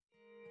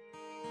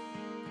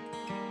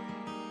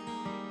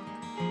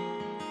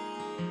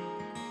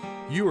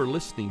You are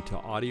listening to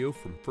audio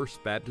from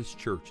First Baptist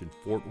Church in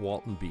Fort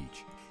Walton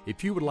Beach.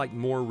 If you would like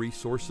more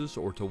resources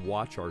or to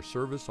watch our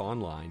service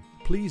online,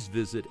 please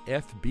visit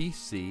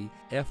fbcfwb.org.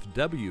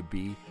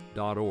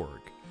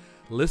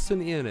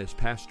 Listen in as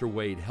Pastor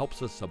Wade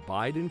helps us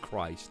abide in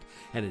Christ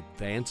and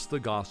advance the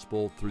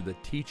gospel through the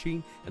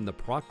teaching and the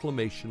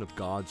proclamation of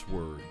God's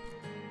Word.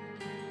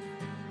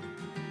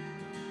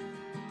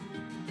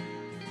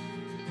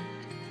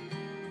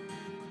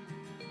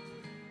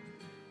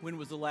 When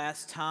was the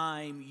last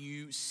time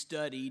you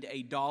studied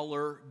a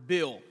dollar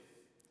bill?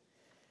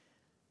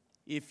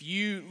 If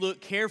you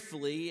look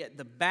carefully at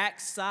the back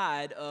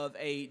side of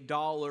a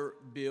dollar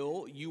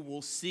bill, you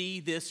will see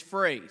this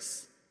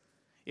phrase.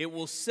 It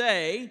will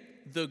say,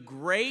 "The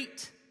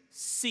Great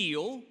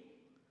Seal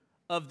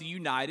of the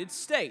United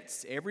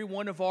States." Every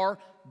one of our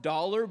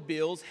dollar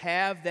bills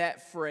have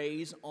that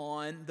phrase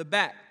on the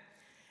back.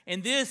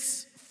 And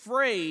this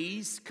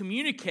phrase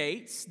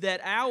communicates that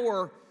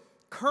our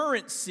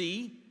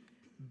currency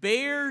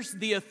bears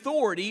the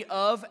authority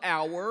of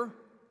our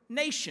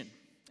nation.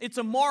 It's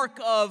a mark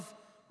of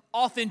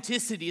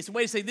authenticity. It's a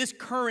way to say this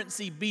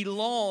currency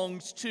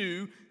belongs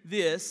to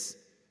this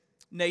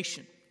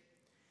nation.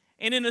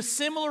 And in a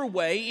similar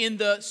way, in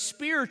the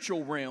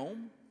spiritual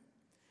realm,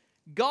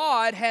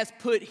 God has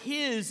put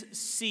His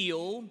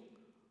seal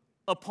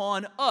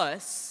upon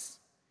us,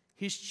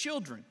 His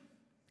children.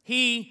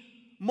 He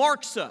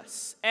marks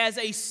us as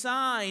a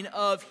sign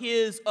of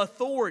His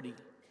authority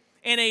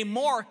and a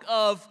mark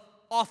of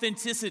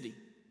authenticity.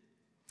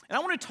 And I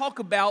want to talk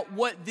about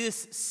what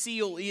this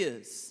seal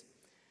is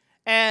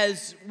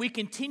as we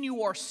continue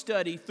our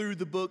study through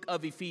the book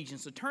of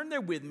Ephesians. So turn there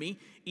with me,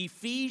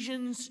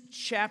 Ephesians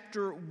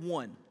chapter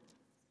 1.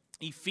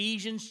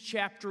 Ephesians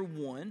chapter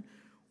 1.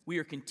 We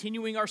are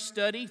continuing our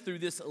study through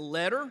this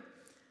letter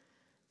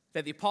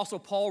that the Apostle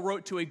Paul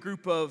wrote to a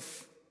group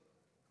of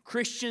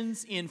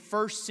Christians in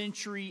first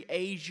century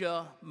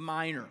Asia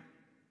Minor.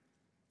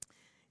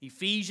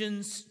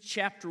 Ephesians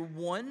chapter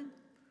 1.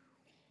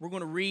 We're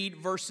going to read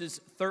verses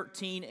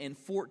 13 and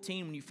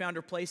 14. When you found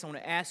your place, I want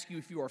to ask you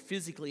if you are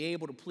physically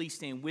able to please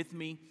stand with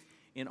me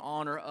in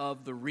honor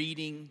of the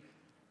reading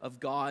of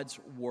God's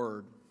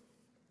Word.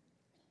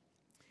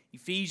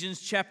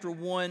 Ephesians chapter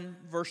 1,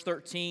 verse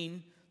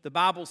 13, the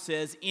Bible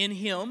says, "In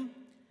Him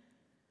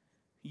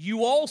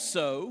you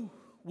also,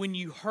 when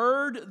you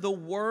heard the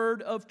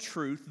word of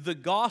truth, the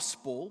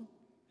gospel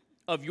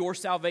of your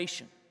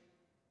salvation,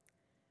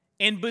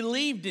 and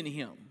believed in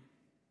Him,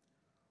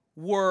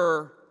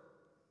 were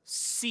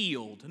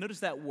sealed." Notice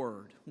that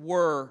word.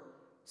 Were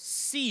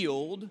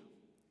sealed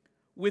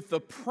with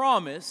the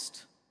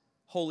promised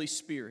Holy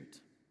Spirit,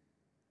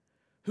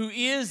 who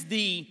is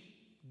the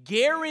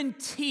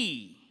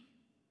guarantee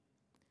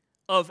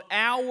of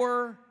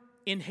our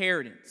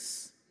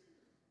inheritance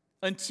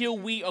until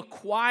we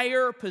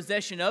acquire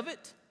possession of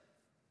it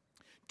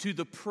to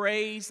the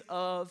praise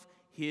of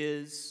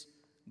His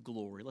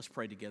glory. Let's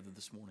pray together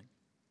this morning.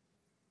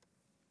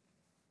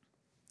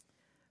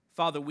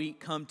 Father, we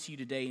come to you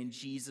today in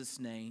Jesus'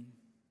 name,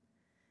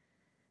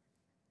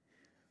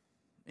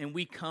 and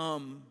we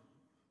come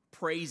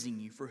praising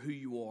you for who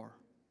you are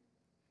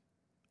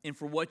and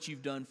for what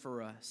you've done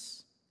for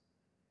us.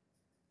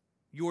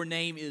 Your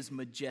name is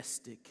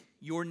majestic.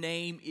 Your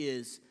name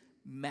is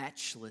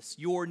matchless.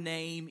 Your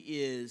name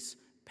is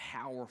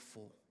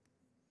powerful.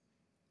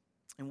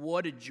 And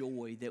what a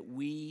joy that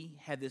we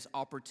have this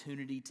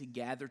opportunity to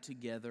gather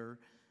together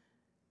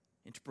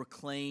and to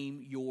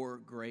proclaim your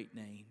great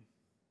name.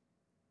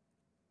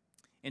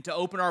 And to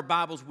open our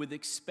Bibles with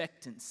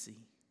expectancy.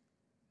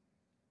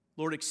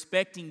 Lord,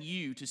 expecting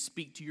you to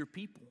speak to your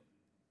people.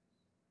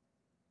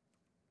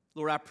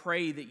 Lord, I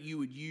pray that you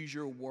would use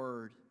your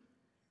word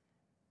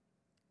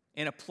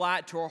and apply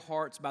it to our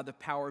hearts by the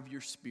power of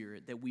your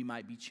Spirit that we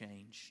might be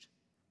changed.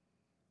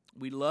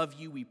 We love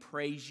you, we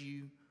praise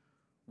you,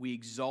 we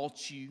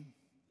exalt you,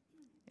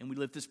 and we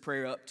lift this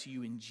prayer up to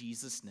you in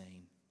Jesus'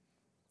 name.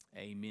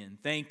 Amen.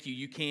 Thank you.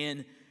 You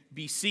can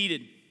be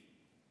seated.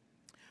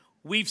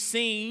 We've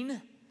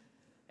seen,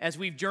 as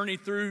we've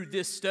journeyed through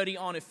this study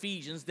on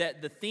Ephesians,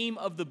 that the theme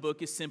of the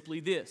book is simply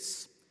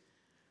this: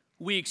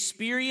 we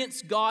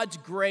experience God's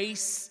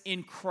grace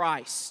in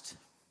Christ,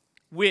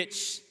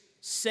 which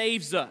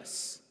saves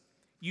us,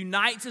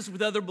 unites us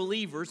with other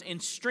believers,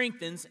 and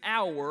strengthens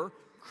our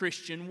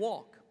Christian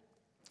walk.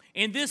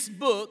 And this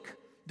book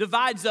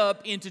divides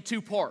up into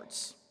two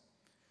parts.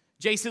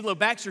 J. Sidlow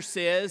Baxter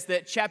says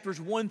that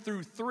chapters 1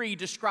 through 3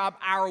 describe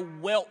our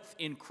wealth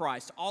in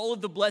Christ, all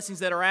of the blessings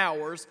that are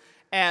ours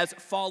as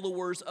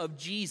followers of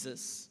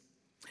Jesus.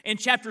 And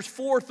chapters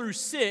 4 through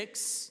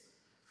 6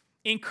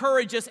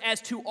 encourage us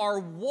as to our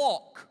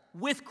walk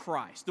with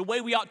Christ, the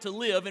way we ought to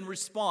live in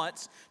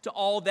response to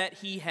all that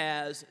He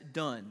has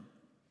done.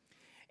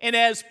 And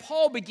as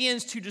Paul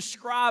begins to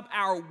describe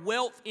our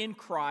wealth in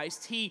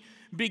Christ, he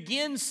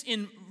begins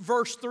in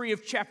verse 3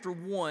 of chapter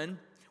 1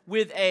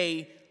 with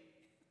a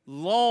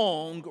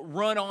long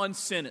run-on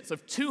sentence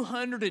of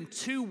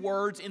 202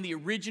 words in the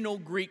original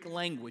Greek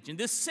language. And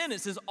this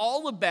sentence is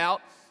all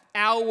about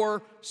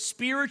our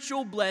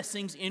spiritual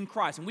blessings in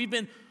Christ. And we've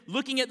been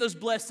looking at those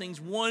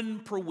blessings one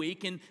per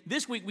week, and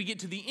this week we get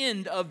to the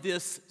end of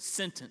this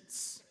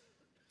sentence.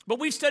 But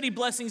we've studied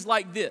blessings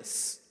like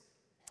this.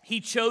 He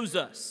chose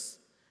us.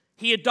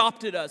 He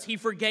adopted us. He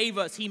forgave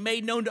us. He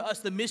made known to us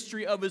the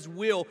mystery of His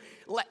will.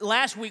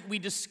 Last week we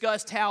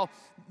discussed how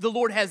the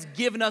Lord has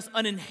given us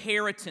an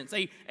inheritance,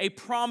 a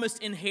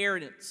promised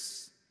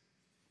inheritance.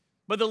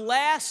 But the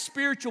last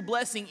spiritual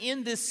blessing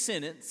in this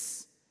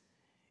sentence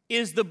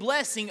is the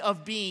blessing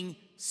of being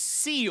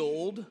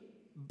sealed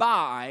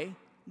by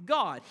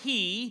God.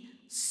 He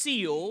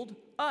sealed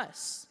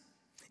us.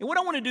 And what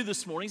I want to do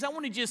this morning is I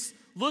want to just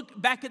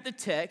look back at the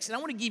text, and I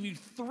want to give you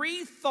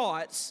 3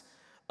 thoughts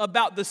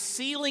about the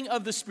sealing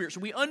of the Spirit so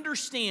we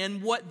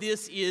understand what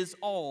this is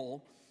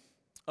all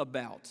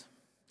about.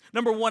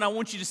 Number 1, I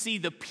want you to see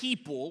the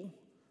people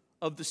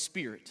of the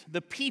Spirit.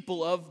 The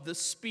people of the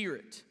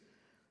Spirit.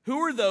 Who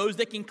are those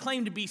that can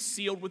claim to be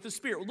sealed with the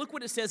Spirit? Well, look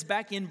what it says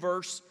back in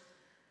verse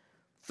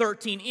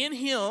 13. In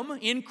Him,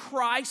 in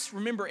Christ,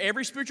 remember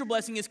every spiritual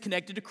blessing is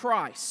connected to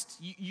Christ.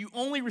 You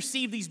only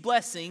receive these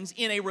blessings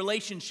in a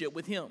relationship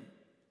with Him.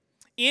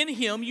 In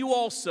Him you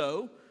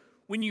also,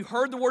 when you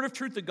heard the word of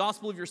truth, the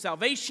gospel of your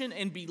salvation,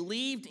 and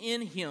believed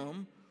in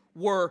Him,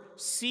 were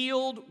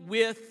sealed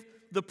with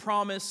the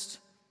promised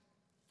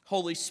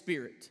Holy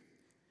Spirit.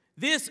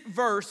 This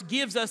verse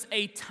gives us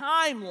a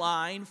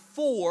timeline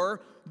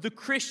for the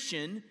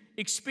Christian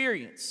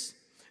experience.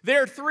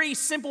 There are 3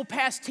 simple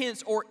past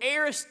tense or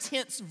aorist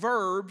tense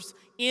verbs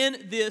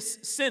in this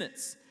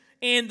sentence.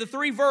 And the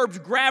 3 verbs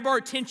grab our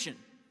attention.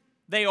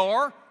 They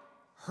are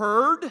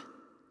heard,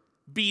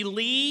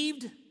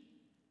 believed,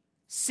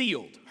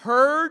 sealed.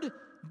 Heard,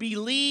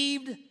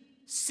 believed,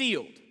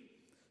 sealed.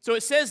 So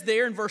it says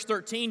there in verse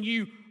 13,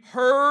 you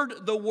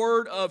heard the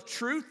word of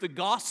truth, the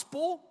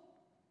gospel.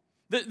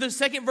 The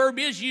second verb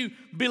is you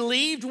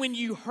believed when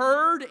you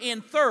heard,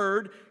 and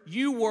third,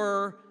 you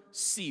were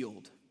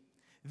sealed.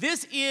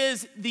 This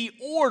is the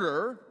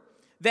order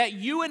that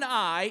you and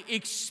I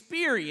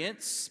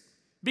experience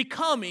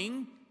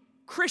becoming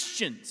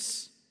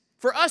Christians.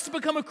 For us to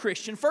become a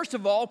Christian, first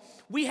of all,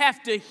 we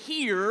have to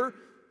hear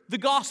the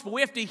gospel.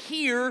 We have to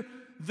hear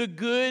the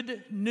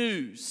good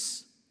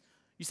news.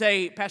 You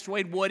say, Pastor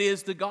Wade, what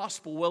is the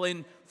gospel? Well,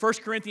 in 1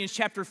 Corinthians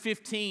chapter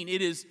 15,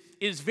 it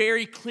is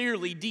very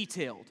clearly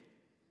detailed.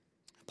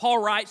 Paul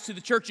writes to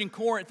the church in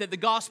Corinth that the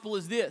gospel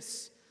is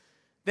this,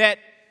 that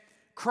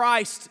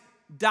Christ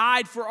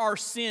died for our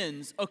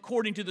sins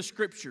according to the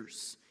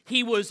Scriptures.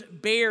 He was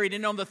buried,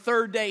 and on the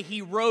 3rd day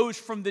he rose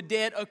from the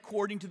dead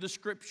according to the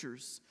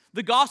Scriptures.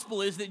 The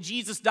gospel is that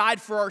Jesus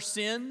died for our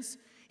sins.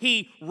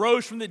 He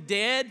rose from the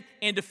dead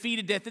and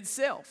defeated death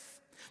itself.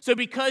 So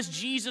because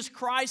Jesus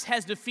Christ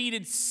has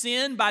defeated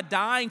sin by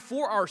dying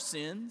for our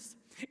sins,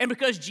 and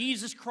because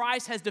Jesus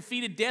Christ has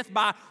defeated death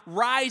by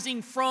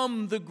rising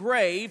from the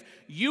grave,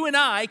 you and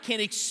I can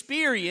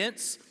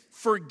experience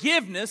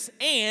forgiveness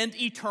and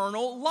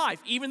eternal life.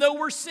 Even though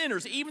we're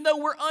sinners, even though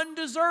we're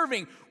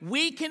undeserving,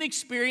 we can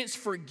experience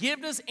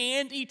forgiveness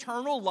and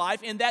eternal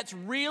life, and that's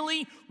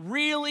really,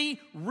 really,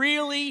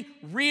 really,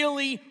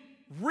 really,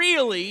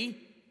 really,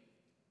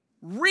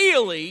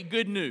 really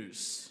good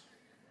news.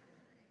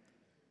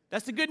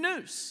 That's the good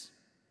news.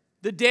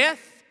 The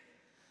death,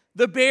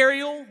 the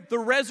burial, the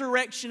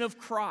resurrection of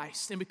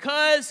Christ. And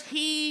because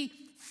He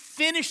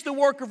finished the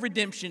work of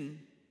redemption,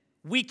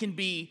 we can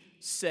be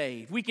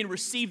saved. We can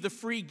receive the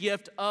free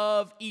gift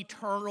of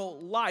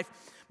eternal life.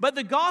 But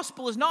the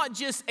gospel is not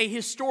just a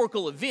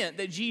historical event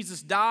that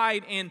Jesus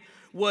died and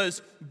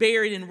was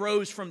buried and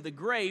rose from the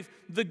grave.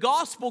 The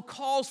gospel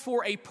calls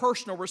for a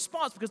personal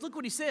response, because look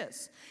what He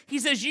says. He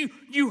says,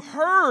 you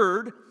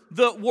heard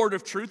the word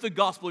of truth, the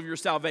gospel of your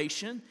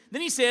salvation.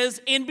 Then He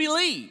says, and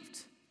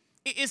believed.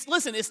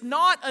 It's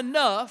not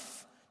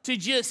enough to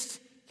just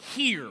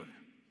hear.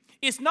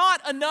 It's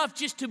not enough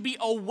just to be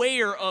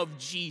aware of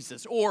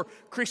Jesus or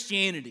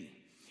Christianity.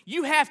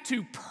 You have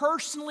to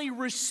personally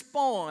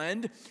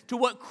respond to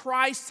what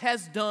Christ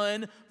has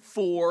done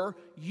for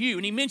you.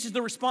 And He mentions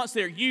the response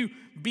there. You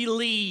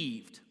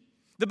believed.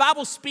 The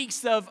Bible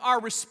speaks of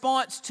our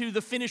response to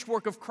the finished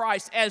work of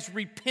Christ as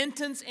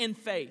repentance and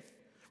faith.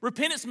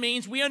 Repentance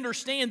means we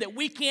understand that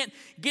we can't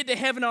get to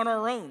heaven on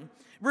our own.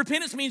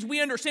 Repentance means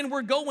we understand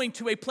we're going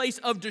to a place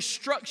of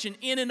destruction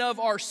in and of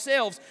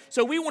ourselves.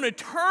 So we want to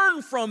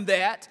turn from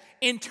that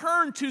and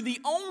turn to the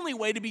only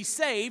way to be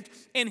saved,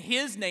 and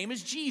His name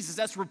is Jesus.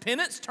 That's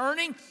repentance,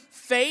 turning,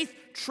 faith,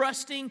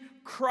 trusting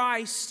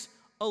Christ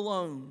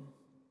alone.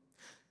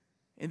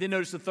 And then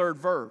notice the third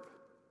verb.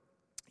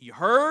 You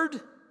heard,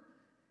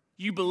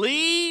 you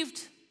believed,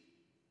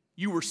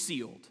 you were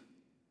sealed.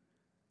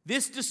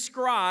 This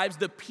describes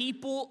the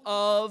people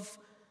of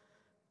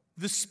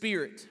the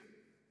Spirit.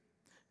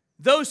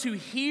 Those who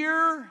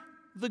hear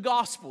the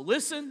gospel,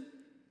 listen,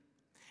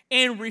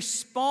 and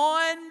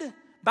respond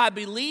by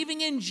believing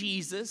in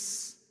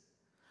Jesus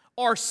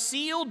are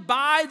sealed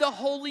by the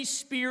Holy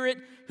Spirit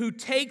who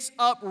takes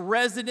up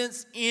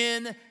residence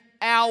in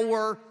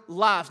our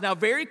lives. Now,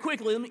 very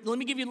quickly, let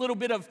me give you a little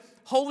bit of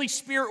Holy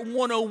Spirit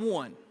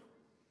 101.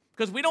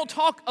 because we don't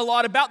talk a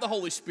lot about the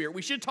Holy Spirit.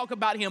 We should talk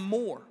about Him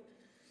more.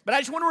 But I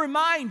just want to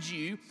remind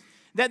you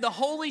that the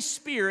Holy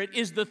Spirit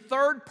is the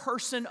third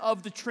person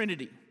of the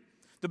Trinity.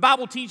 The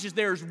Bible teaches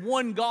there is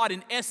one God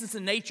in essence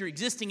and nature,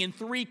 existing in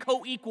three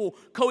co-equal,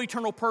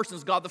 co-eternal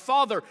persons: God the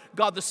Father,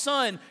 God the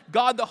Son,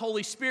 God the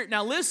Holy Spirit.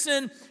 Now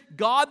listen,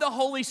 God the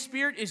Holy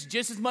Spirit is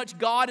just as much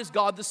God as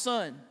God the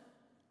Son.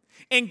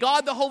 And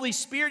God the Holy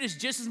Spirit is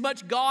just as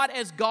much God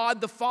as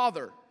God the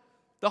Father.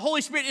 The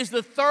Holy Spirit is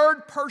the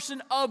third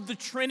person of the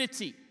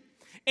Trinity.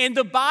 And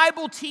the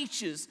Bible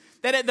teaches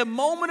that at the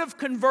moment of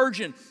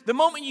conversion, the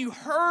moment you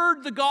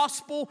heard the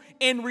gospel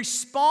and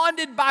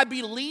responded by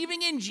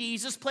believing in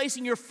Jesus,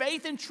 placing your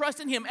faith and trust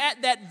in Him,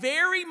 at that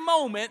very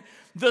moment,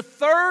 the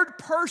third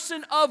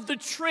person of the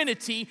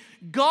Trinity,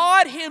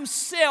 God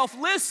Himself,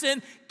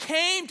 listen,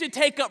 came to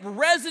take up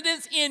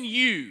residence in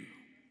you.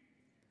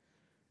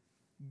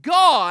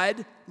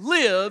 God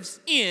lives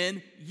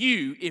in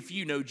you if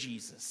you know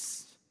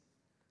Jesus.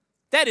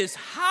 That is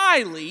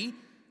highly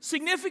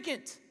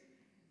significant.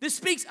 This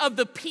speaks of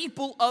the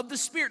people of the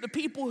Spirit, the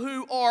people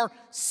who are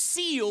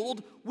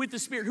sealed with the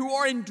Spirit, who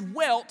are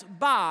indwelt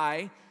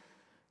by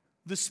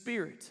the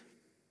Spirit.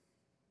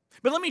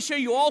 But let me show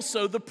you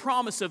also the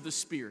promise of the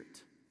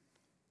Spirit.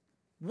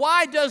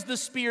 Why does the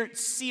Spirit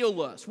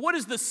seal us? What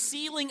does the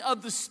sealing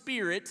of the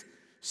Spirit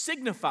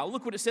signify?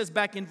 Look what it says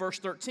back in verse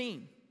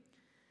 13.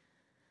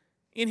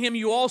 In Him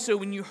you also,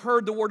 when you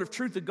heard the word of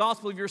truth, the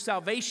gospel of your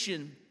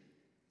salvation,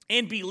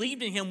 and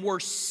believed in Him, were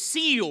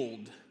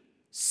sealed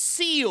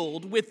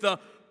with the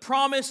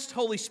promised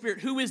Holy Spirit,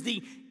 who is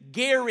the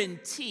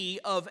guarantee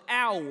of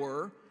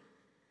our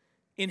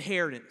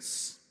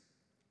inheritance.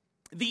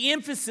 The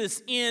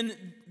emphasis in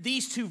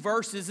these two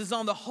verses is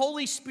on the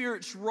Holy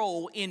Spirit's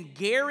role in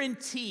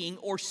guaranteeing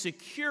or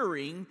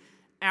securing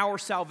our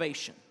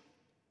salvation.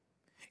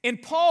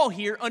 And Paul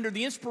here, under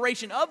the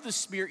inspiration of the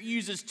Spirit,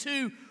 uses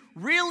two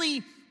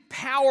really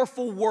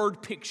powerful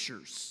word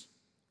pictures.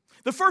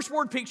 The first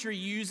word picture he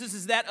uses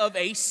is that of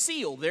a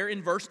seal, there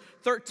in verse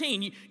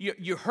 13.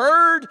 You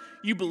heard,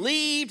 you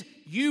believed,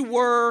 you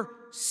were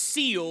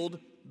sealed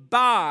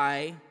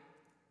by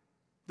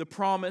the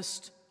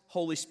promised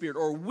Holy Spirit,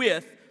 or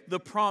with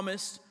the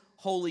promised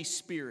Holy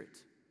Spirit.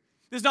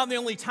 This is not the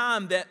only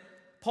time that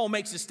Paul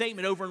makes a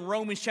statement. Over in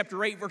Romans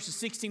chapter 8, verses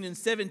 16 and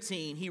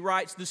 17, he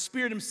writes, "The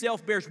Spirit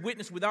Himself bears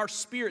witness with our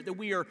spirit that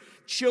we are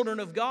children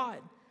of God.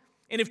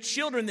 And if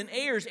children, then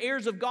heirs,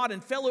 heirs of God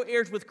and fellow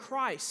heirs with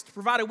Christ,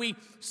 provided we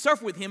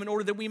suffer with Him in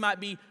order that we might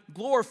be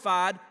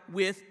glorified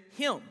with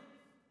Him."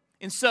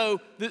 And so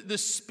the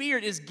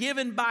Spirit is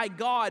given by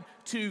God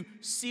to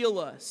seal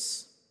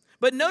us.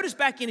 But notice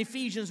back in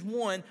Ephesians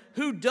 1,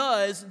 who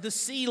does the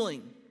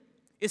sealing?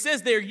 It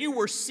says there, you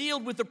were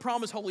sealed with the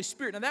promised Holy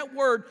Spirit. Now that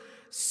word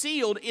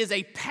sealed is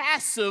a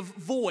passive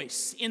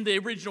voice in the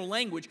original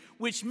language,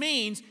 which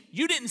means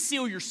you didn't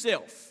seal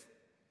yourself.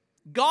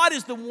 God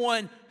is the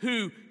one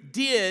who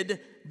did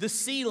the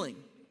sealing.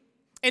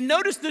 And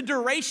notice the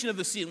duration of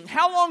the sealing.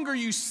 How long are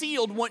you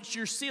sealed once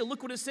you're sealed?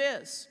 Look what it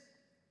says.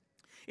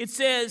 It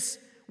says,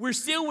 we're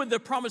sealed with the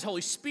promised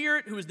Holy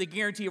Spirit, who is the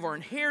guarantee of our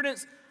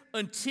inheritance,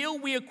 until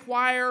we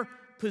acquire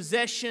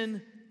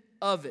possession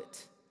of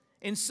it.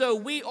 And so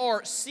we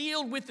are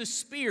sealed with the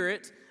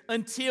Spirit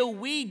until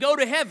we go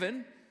to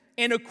heaven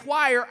and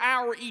acquire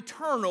our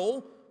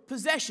eternal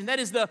possession. That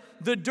is the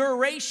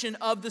duration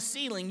of the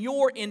sealing,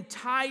 your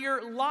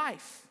entire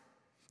life.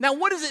 Now,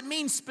 what does it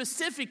mean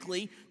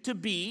specifically to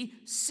be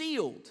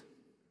sealed?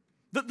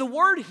 The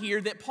word here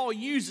that Paul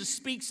uses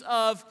speaks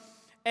of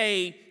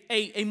a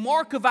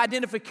mark of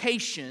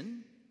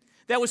identification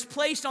that was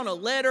placed on a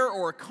letter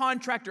or a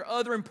contract or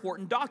other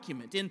important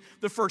document. In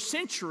the first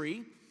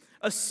century,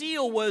 a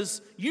seal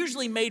was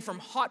usually made from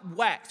hot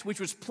wax, which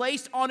was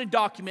placed on a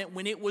document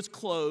when it was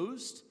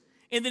closed,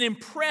 and then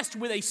impressed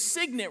with a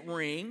signet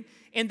ring,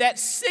 and that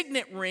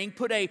signet ring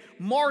put a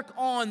mark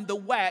on the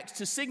wax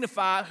to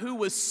signify who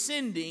was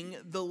sending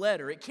the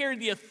letter. It carried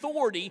the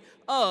authority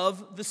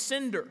of the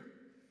sender.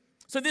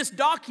 So this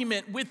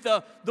document with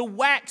the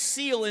wax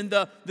seal and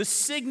the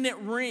signet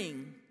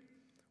ring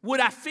would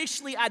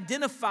officially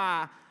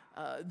identify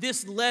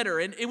this letter,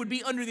 and it would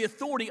be under the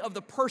authority of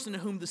the person to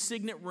whom the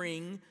signet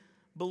ring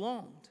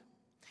belonged.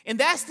 And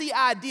that's the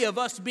idea of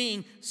us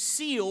being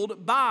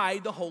sealed by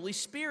the Holy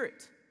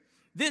Spirit.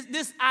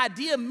 This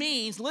idea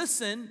means,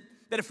 listen,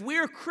 that if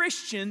we're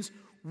Christians,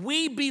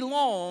 we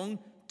belong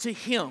to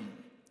Him.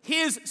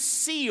 His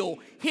seal,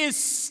 His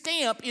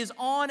stamp is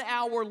on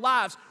our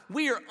lives.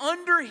 We are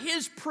under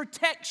His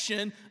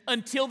protection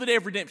until the day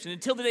of redemption,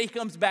 until the day He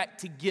comes back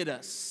to get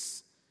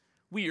us.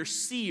 We are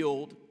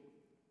sealed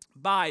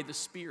by the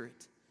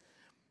Spirit.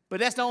 But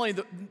that's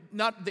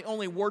not the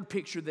only word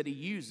picture that he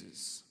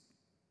uses.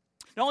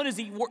 Not only does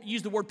he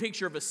use the word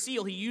picture of a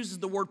seal, he uses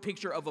the word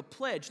picture of a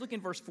pledge. Look in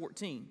verse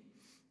 14.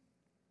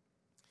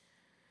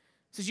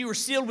 It says, you were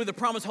sealed with the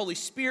promised Holy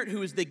Spirit,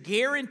 who is the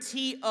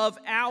guarantee of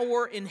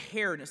our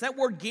inheritance. That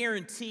word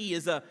guarantee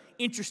is an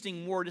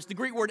interesting word. It's the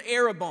Greek word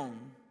arabon.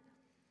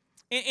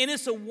 And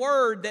it's a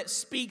word that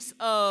speaks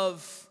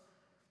of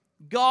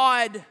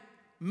God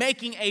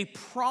making a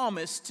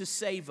promise to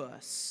save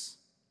us.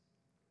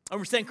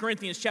 Over 2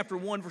 Corinthians chapter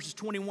 1, verses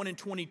 21 and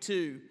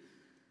 22,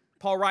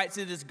 Paul writes,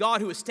 "It is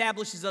God who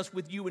establishes us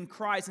with you in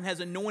Christ and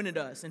has anointed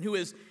us, and who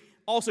has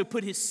also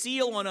put his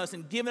seal on us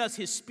and given us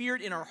his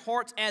Spirit in our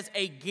hearts as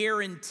a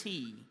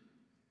guarantee."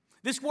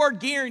 This word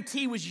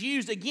guarantee was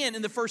used again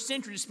in the first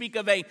century to speak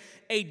of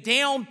a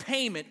down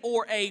payment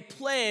or a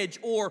pledge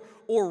or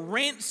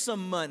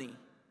ransom money.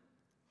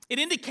 It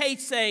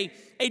indicates a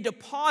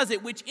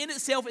deposit, which in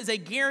itself is a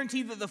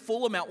guarantee that the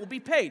full amount will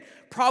be paid.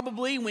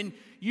 Probably when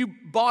you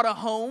bought a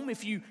home,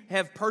 if you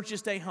have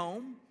purchased a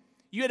home,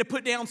 you had to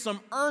put down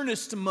some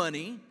earnest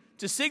money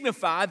to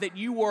signify that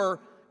you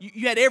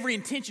had every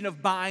intention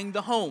of buying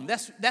the home.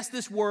 That's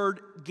this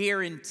word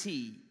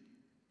guarantee.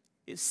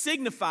 It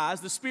signifies,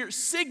 the Spirit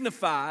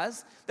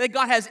signifies that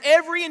God has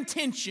every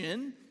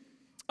intention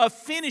of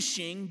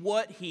finishing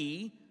what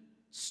He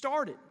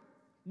started.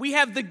 We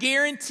have the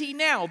guarantee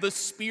now. The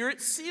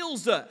Spirit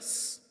seals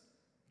us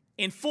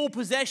in full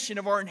possession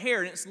of our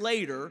inheritance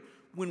later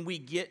when we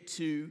get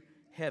to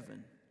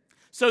heaven.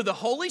 So the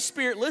Holy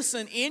Spirit,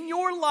 listen, in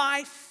your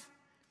life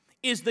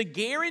is the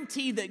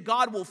guarantee that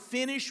God will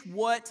finish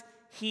what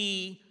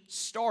He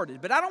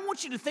started. But I don't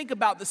want you to think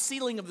about the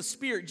sealing of the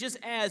Spirit just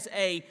as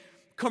a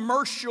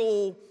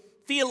commercial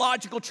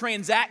theological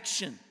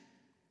transaction.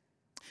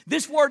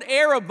 This word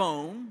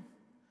arrabon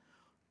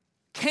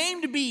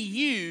came to be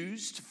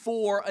used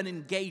for an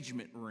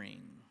engagement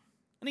ring.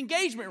 An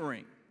engagement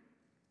ring.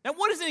 Now,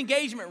 what does an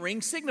engagement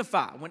ring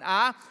signify? When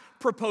I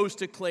proposed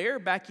to Claire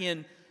back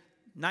in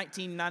New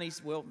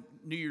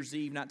Year's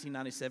Eve,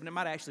 1997. It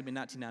might have actually been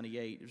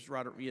 1998. It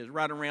was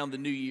right around the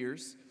New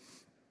Year's.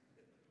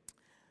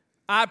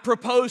 I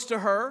proposed to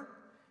her,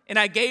 and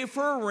I gave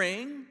her a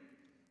ring,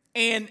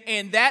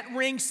 and that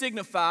ring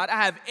signified,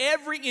 I have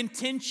every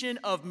intention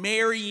of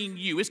marrying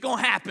you. It's going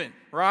to happen,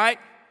 right?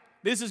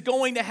 This is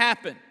going to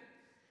happen.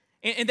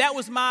 And that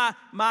was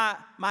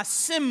my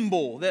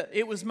symbol. That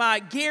it was my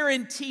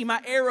guarantee,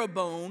 my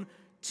arrabon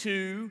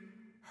to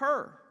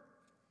her.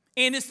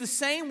 And it's the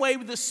same way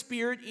with the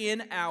Spirit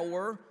in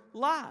our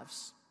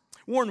lives.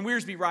 Warren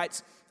Wiersbe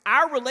writes,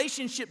 "Our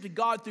relationship to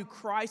God through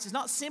Christ is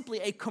not simply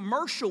a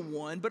commercial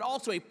one, but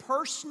also a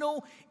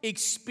personal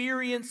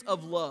experience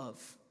of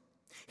love.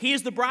 He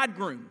is the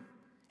bridegroom,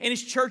 and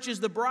His church is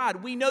the bride.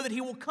 We know that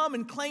He will come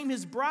and claim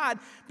His bride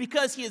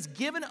because He has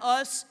given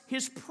us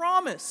His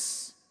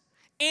promise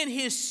and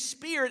His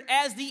Spirit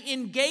as the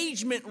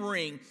engagement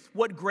ring.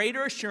 What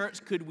greater assurance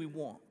could we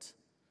want?"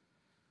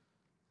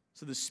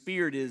 So the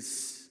Spirit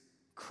is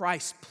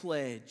Christ's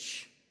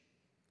pledge.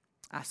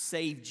 I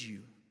saved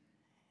you,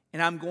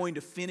 and I'm going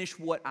to finish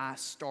what I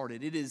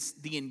started. It is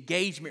the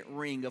engagement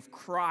ring of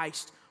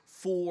Christ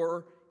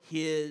for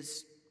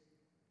His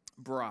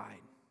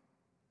bride.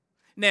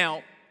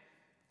 Now,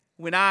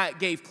 when I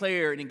gave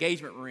Claire an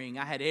engagement ring,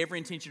 I had every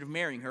intention of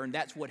marrying her, and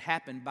that's what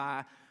happened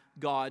by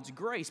God's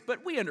grace.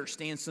 But we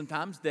understand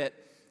sometimes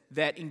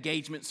that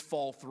engagements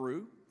fall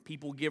through.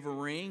 People give a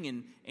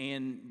ring,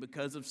 and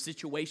because of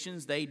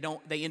situations, they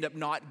end up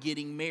not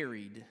getting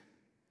married.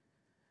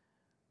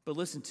 But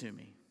listen to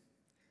me.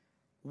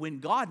 When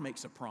God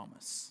makes a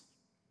promise,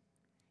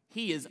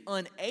 He is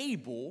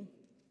unable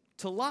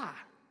to lie.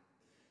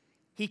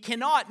 He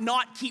cannot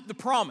not keep the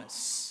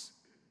promise.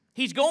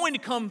 He's going to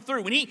come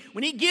through.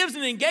 When he gives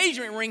an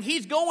engagement ring,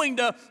 He's going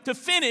to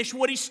finish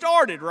what He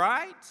started,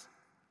 right?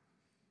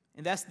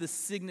 And that's the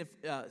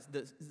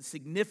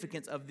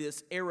significance of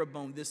this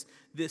arrabon,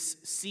 this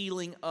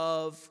sealing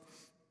of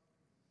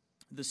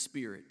the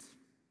Spirit.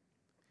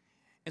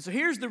 And so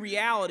here's the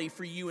reality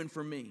for you and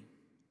for me.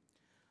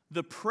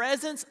 The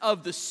presence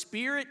of the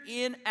Spirit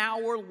in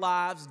our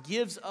lives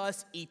gives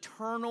us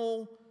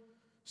eternal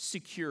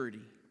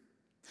security.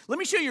 Let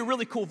me show you a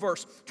really cool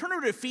verse. Turn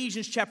over to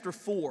Ephesians chapter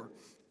 4,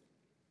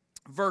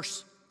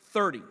 verse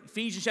 30.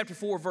 Ephesians chapter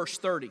 4, verse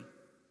 30.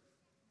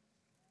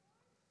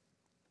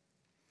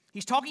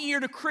 He's talking here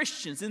to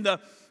Christians in the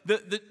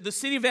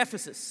city of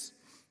Ephesus.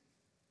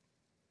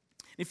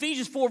 In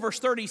Ephesians 4, verse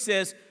 30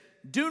 says,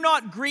 "Do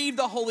not grieve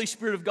the Holy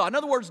Spirit of God." In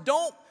other words,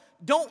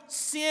 don't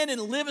sin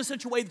and live in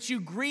such a way that you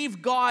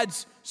grieve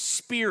God's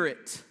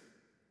Spirit.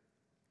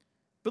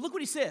 But look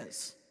what he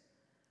says.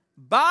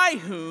 "By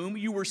whom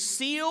you were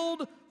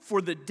sealed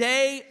for the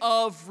day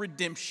of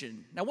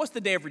redemption." Now, what's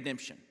the day of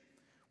redemption?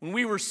 When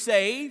we were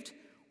saved,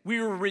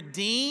 we were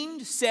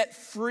redeemed, set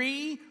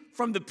free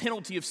from the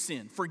penalty of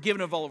sin,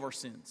 forgiven of all of our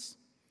sins.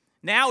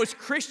 Now, as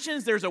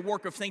Christians, there's a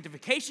work of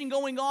sanctification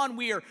going on.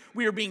 We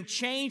are being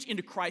changed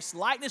into Christ's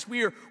likeness.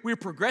 We are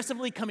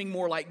progressively coming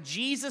more like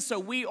Jesus. So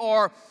we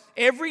are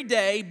every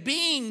day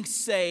being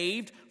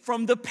saved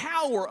from the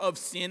power of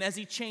sin as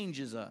He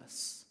changes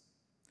us.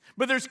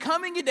 But there's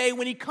coming a day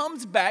when He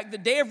comes back, the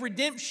day of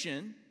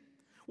redemption,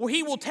 where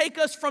He will take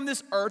us from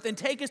this earth and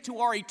take us to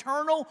our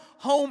eternal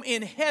home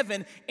in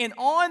heaven. And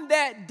on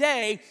that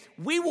day,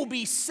 we will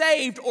be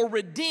saved or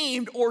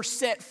redeemed or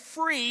set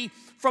free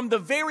from the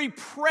very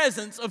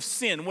presence of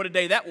sin. What a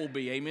day that will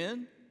be,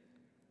 amen?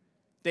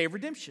 Day of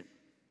redemption.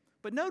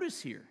 But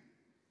notice here,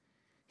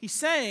 he's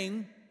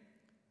saying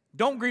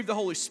Don't grieve the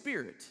Holy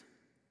Spirit.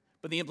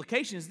 But the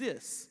implication is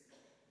this: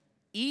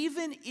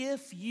 even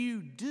if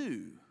you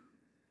do,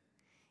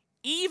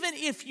 even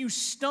if you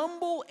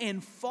stumble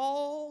and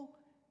fall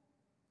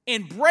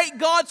and break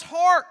God's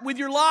heart with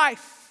your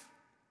life,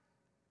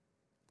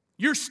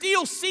 you're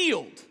still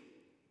sealed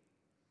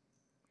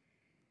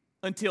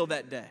until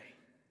that day.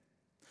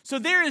 So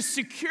there is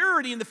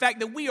security in the fact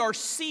that we are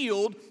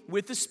sealed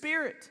with the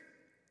Spirit.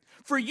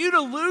 For you to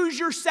lose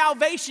your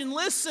salvation,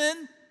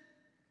 listen,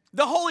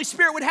 the Holy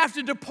Spirit would have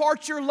to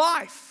depart your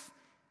life.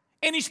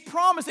 And He's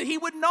promised that He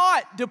would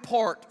not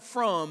depart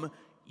from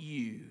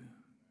you.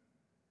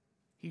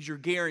 He's your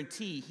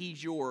guarantee.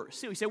 He's your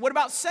seal. You say, what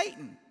about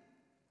Satan?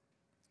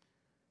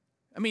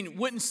 I mean,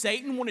 wouldn't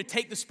Satan want to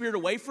take the Spirit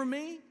away from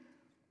me?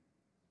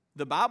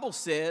 The Bible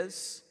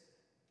says,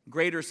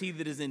 greater is He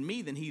that is in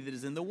me than he that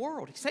is in the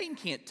world. Satan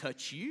can't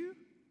touch you.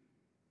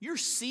 You're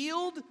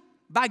sealed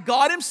by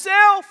God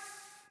Himself.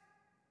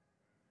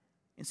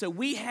 And so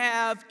we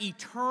have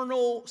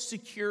eternal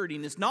security,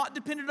 and it's not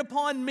dependent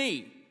upon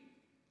me.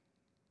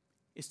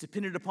 It's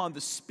dependent upon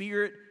the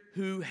Spirit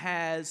who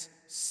has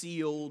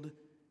sealed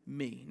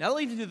me. Now, that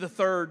leads you to the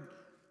third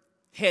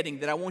heading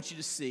that I want you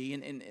to see,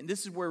 and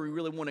this is where we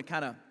really want to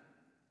kind of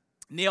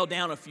nail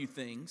down a few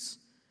things.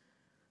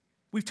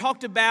 We've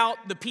talked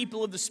about the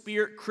people of the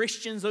Spirit,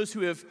 Christians, those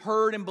who have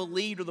heard and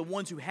believed are the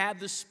ones who have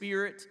the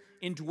Spirit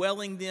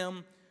indwelling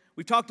them.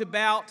 We've talked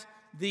about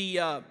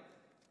the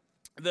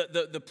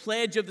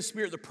pledge of the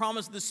Spirit, the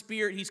promise of the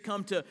Spirit. He's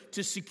come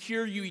to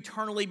secure you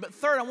eternally. But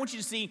third, I want you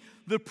to see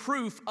the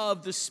proof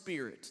of the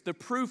Spirit. The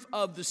proof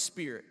of the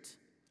Spirit.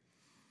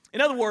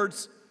 In other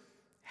words,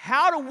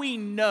 how do we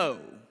know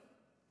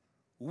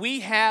we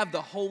have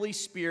the Holy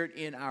Spirit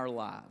in our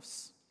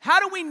lives? How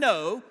do we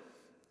know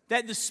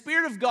that the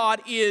Spirit of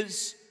God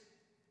is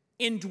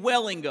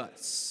indwelling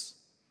us?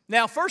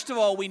 Now, first of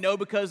all, we know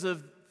because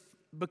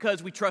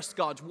we trust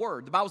God's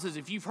Word. The Bible says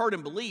if you've heard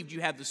and believed,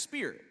 you have the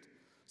Spirit.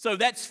 So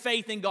that's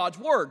faith in God's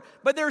Word.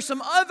 But there are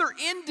some other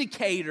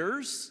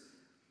indicators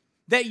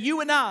that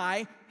you and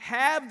I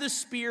have the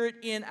Spirit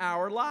in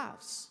our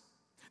lives.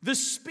 The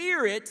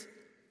Spirit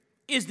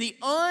is the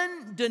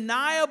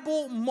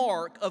undeniable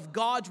mark of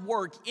God's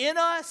work in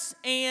us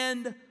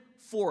and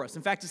for us.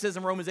 In fact, it says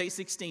in Romans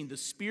 8:16, the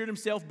Spirit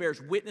Himself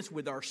bears witness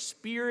with our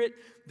spirit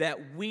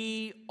that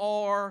we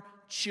are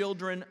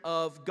children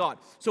of God.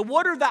 So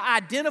what are the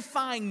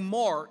identifying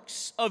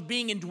marks of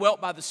being indwelt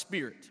by the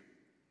Spirit?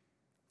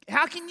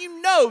 How can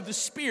you know the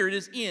Spirit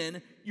is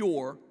in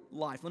your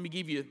life? Let me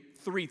give you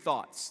 3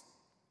 thoughts.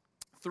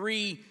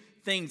 3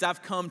 things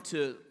I've come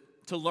to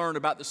learn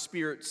about the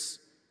Spirit's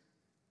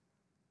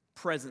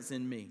presence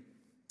in me.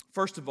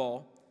 First of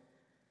all,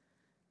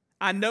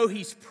 I know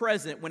He's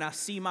present when I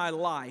see my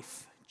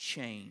life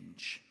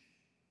change.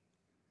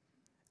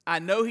 I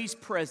know He's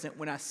present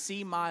when I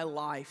see my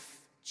life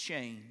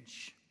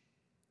change.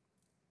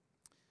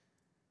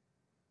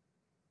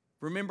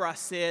 Remember, I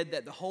said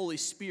that the Holy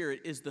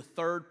Spirit is the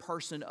third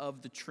person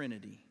of the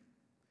Trinity.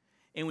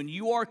 And when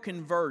you are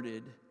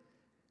converted,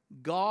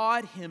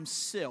 God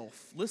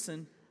Himself,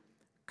 listen,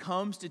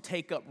 comes to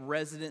take up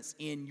residence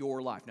in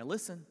your life. Now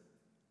listen,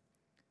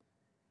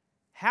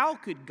 how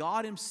could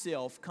God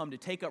Himself come to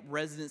take up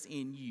residence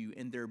in you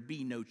and there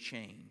be no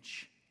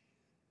change?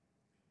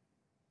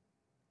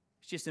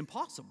 It's just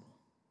impossible.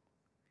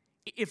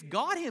 If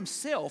God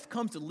Himself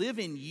comes to live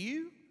in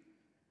you,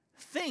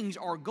 things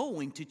are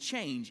going to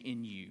change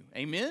in you.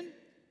 Amen?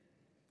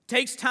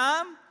 Takes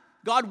time.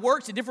 God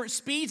works at different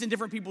speeds in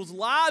different people's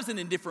lives and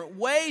in different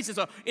ways.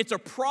 It's a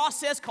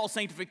process called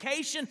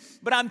sanctification.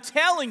 But I'm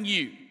telling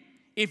you,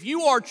 if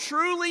you are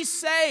truly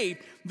saved,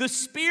 the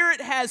Spirit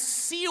has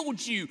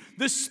sealed you.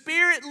 The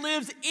Spirit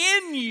lives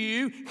in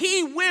you.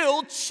 He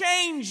will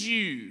change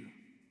you.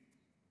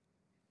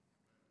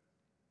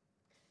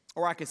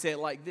 Or I could say it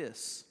like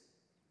this: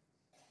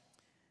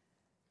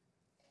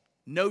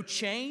 no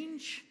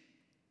change,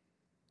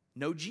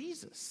 no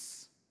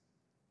Jesus.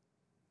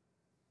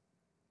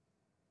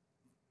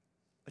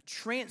 A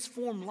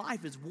transformed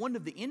life is one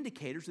of the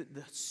indicators that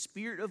the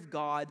Spirit of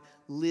God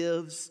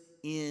lives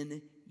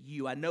in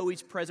you. I know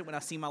He's present when I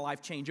see my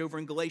life change. Over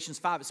in Galatians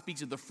 5, it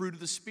speaks of the fruit of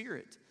the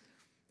Spirit.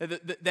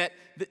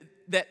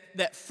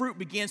 That fruit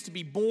begins to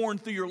be born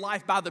through your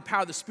life by the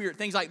power of the Spirit.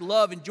 Things like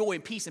love and joy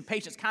and peace and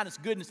patience, kindness,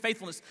 goodness,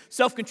 faithfulness,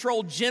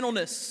 self-control,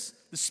 gentleness.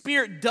 The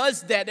Spirit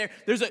does that.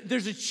 There's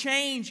a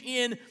change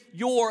in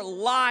your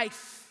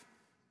life.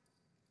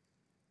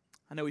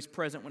 I know He's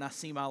present when I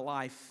see my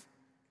life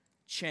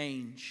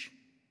change.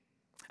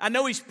 I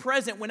know He's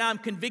present when I'm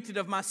convicted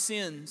of my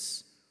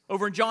sins.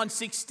 Over in John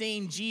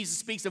 16, Jesus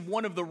speaks of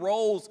one of the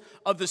roles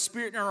of the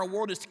Spirit in our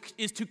world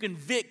is to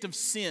convict of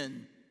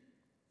sin.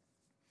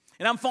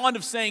 And I'm fond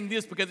of saying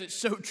this because it's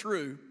so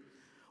true.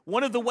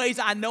 One of the ways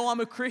I know I'm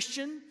a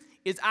Christian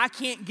is I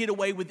can't get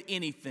away with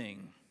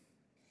anything.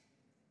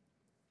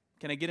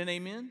 Can I get an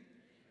amen?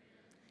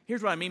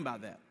 Here's what I mean by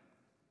that.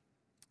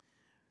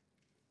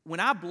 When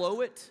I blow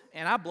it,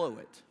 and I blow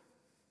it,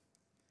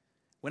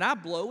 when I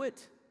blow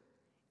it,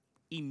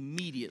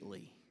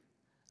 immediately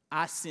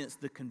I sense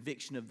the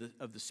conviction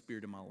of the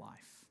Spirit in my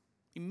life.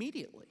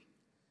 Immediately.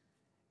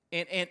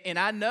 And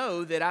I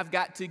know that I've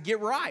got to get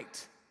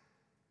right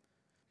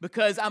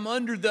because I'm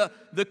under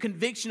the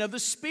conviction of the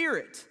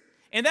Spirit.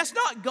 And that's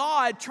not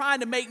God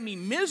trying to make me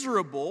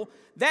miserable.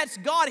 That's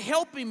God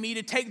helping me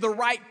to take the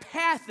right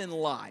path in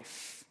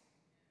life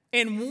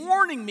and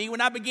warning me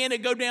when I begin to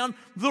go down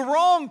the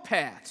wrong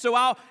path. So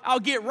I'll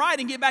get right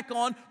and get back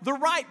on the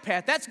right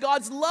path. That's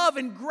God's love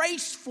and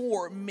grace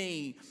for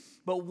me.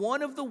 But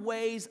one of the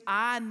ways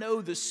I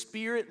know the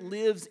Spirit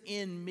lives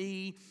in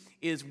me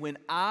is when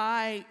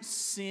I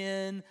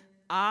sin,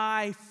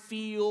 I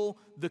feel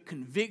the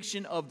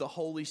conviction of the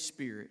Holy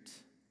Spirit.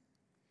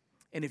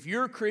 And if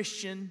you're a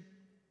Christian,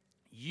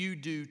 you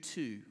do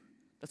too.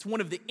 That's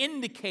one of the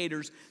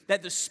indicators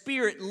that the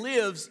Spirit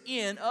lives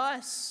in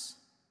us.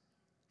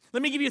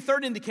 Let me give you a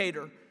third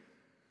indicator.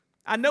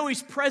 I know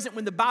He's present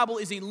when the Bible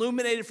is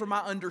illuminated for my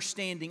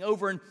understanding.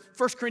 Over in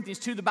 1 Corinthians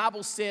 2, the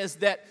Bible says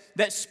that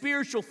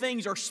spiritual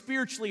things are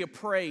spiritually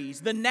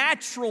appraised. The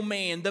natural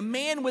man, the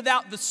man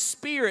without the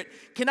Spirit,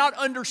 cannot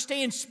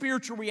understand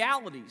spiritual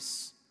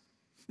realities.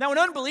 Now, an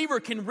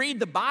unbeliever can read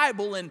the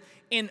Bible and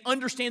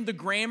understand the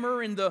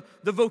grammar and the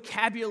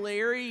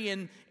vocabulary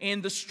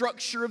and the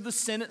structure of the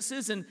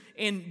sentences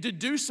and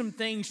deduce some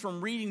things from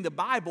reading the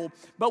Bible.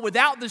 But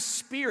without the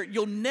Spirit,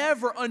 you'll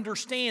never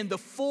understand the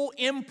full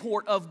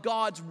import of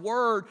God's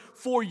Word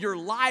for your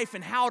life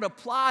and how it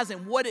applies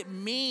and what it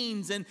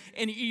means. And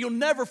you'll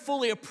never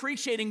fully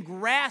appreciate and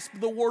grasp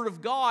the Word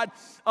of God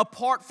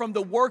apart from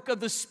the work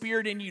of the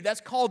Spirit in you. That's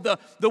called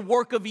the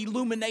work of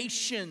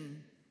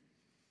illumination.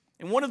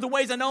 And one of the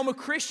ways I know I'm a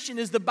Christian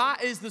is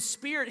the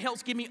Spirit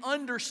helps give me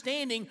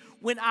understanding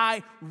when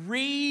I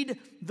read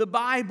the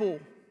Bible.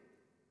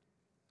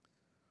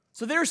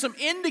 So there are some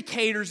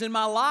indicators in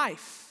my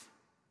life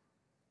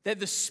that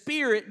the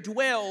Spirit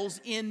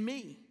dwells in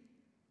me.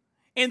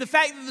 And the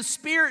fact that the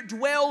Spirit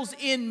dwells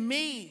in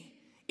me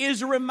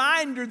is a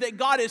reminder that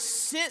God has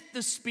sent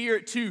the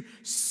Spirit to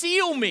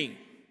seal me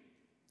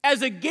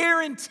as a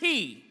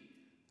guarantee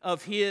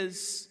of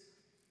His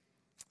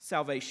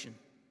salvation.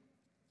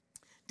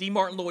 D.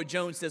 Martin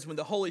Lloyd-Jones says, when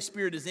the Holy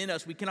Spirit is in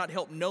us, we cannot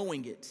help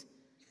knowing it.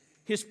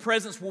 His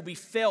presence will be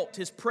felt.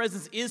 His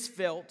presence is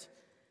felt.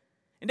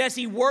 And as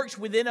He works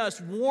within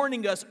us,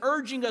 warning us,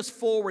 urging us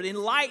forward,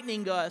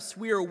 enlightening us,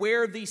 we are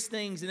aware of these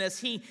things. And as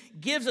He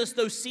gives us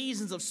those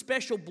seasons of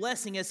special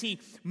blessing, as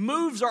He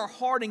moves our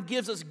heart and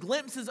gives us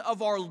glimpses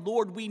of our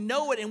Lord, we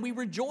know it and we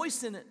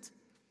rejoice in it.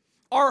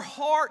 Our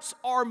hearts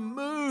are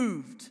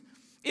moved.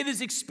 It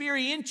is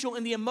experiential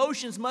and the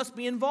emotions must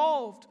be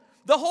involved.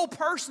 The whole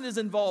person is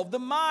involved, the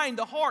mind,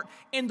 the heart,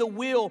 and the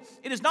will.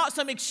 It is not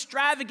some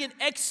extravagant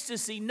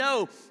ecstasy.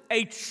 No,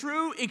 a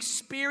true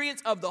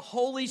experience of the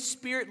Holy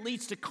Spirit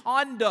leads to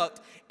conduct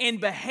and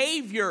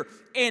behavior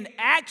and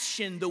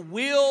action, the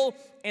will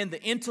and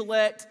the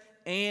intellect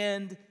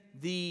and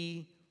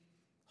the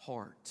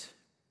heart.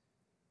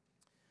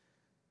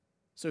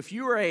 So if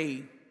you are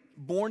a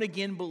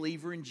born-again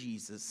believer in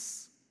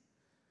Jesus,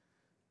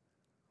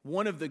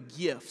 one of the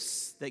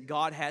gifts that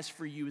God has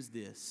for you is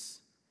this.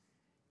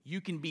 You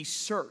can be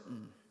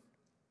certain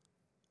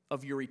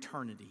of your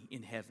eternity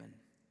in heaven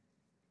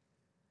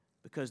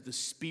because the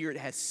Spirit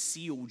has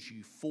sealed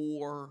you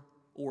for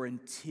or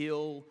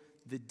until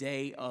the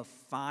day of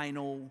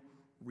final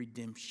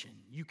redemption.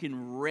 You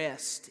can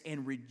rest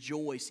and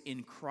rejoice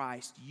in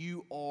Christ.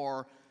 You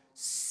are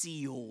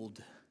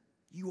sealed.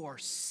 You are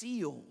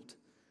sealed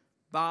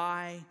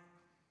by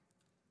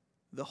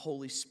the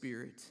Holy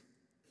Spirit.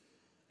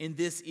 And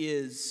this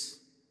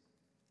is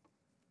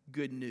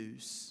good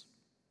news.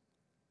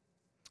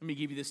 Let me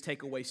give you this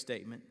takeaway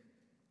statement.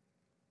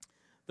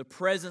 The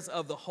presence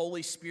of the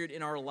Holy Spirit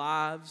in our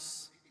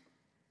lives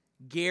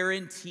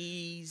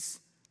guarantees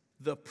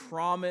the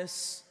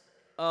promise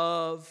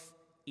of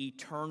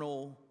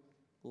eternal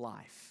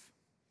life.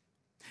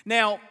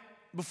 Now,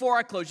 before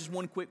I close, just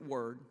one quick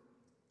word.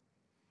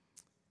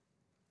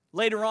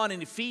 Later on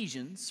in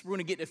Ephesians, we're going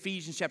to get to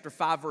Ephesians chapter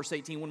 5, verse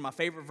 18, one of my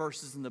favorite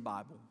verses in the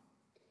Bible,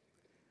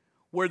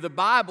 where the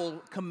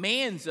Bible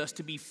commands us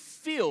to be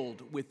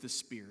filled with the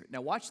Spirit.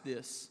 Now watch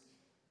this.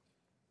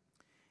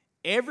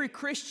 Every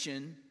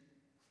Christian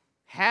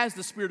has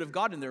the Spirit of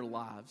God in their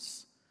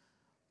lives,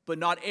 but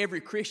not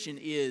every Christian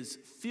is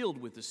filled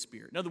with the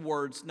Spirit. In other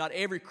words, not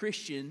every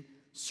Christian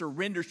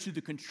surrenders to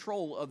the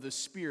control of the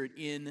Spirit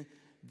in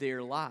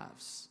their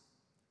lives.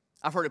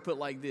 I've heard it put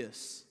like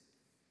this.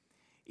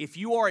 If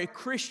you are a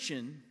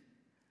Christian,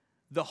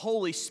 the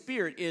Holy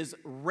Spirit is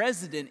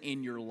resident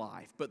in your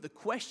life. But the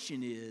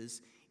question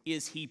is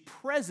He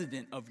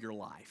president of your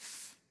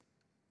life?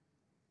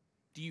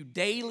 Do you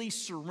daily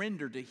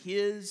surrender to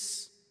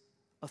His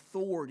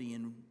authority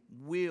and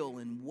will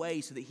and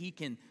way so that He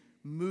can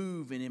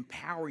move and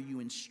empower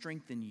you and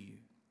strengthen you?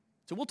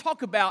 So we'll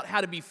talk about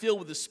how to be filled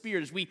with the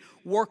Spirit as we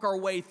work our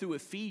way through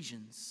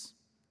Ephesians.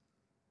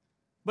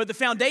 But the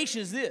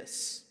foundation is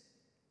this.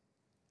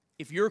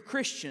 If you're a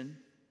Christian,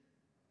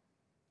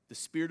 the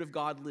Spirit of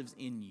God lives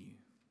in you.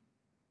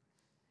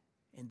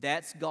 And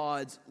that's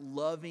God's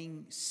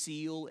loving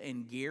seal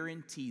and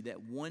guarantee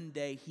that one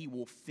day He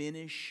will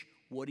finish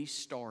what He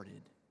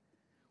started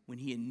when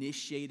He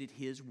initiated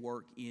His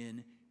work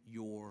in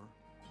your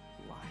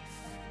life.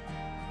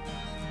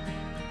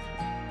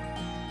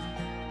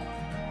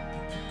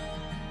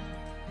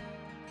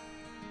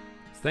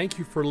 Thank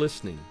you for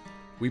listening.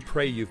 We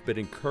pray you've been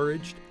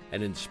encouraged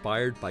and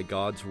inspired by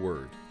God's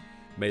Word.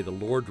 May the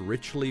Lord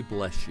richly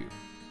bless you.